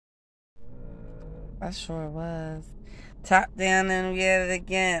I sure was. Top down and we at it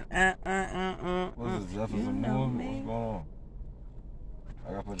again. What's this, Jefferson Moore? What's going on?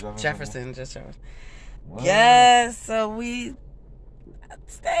 I gotta put Jefferson, just Jefferson. What? Yes, so we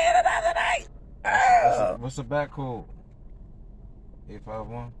staying another night. What's the back code?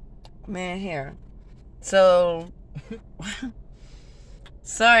 851? Man, here. So,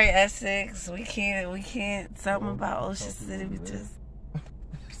 sorry, Essex. We can't. Something about Ocean City. We just.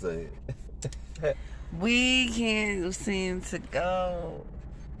 Say it. We can't seem to go.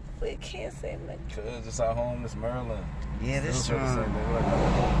 We can't seem to. Cause it's our home, it's Maryland. Yeah, this joint.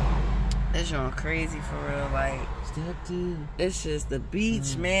 This joint crazy for real. Like, Step 2. it's just the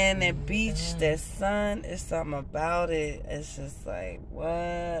beach, man. That beach, that sun. It's something about it. It's just like,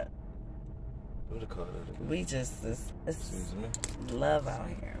 what? What the color of it? We just, it's love out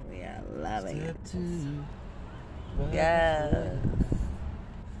here. We are loving it. Step 2. Yes.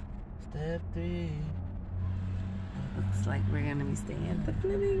 Step 3. Looks like we're gonna be staying at the I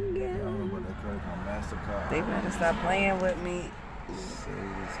don't know Flamingo. what that credit card, MasterCard. They better stop playing with me. Say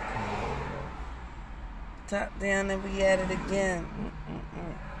this code. Top down and we at it again.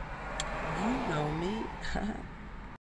 You know me.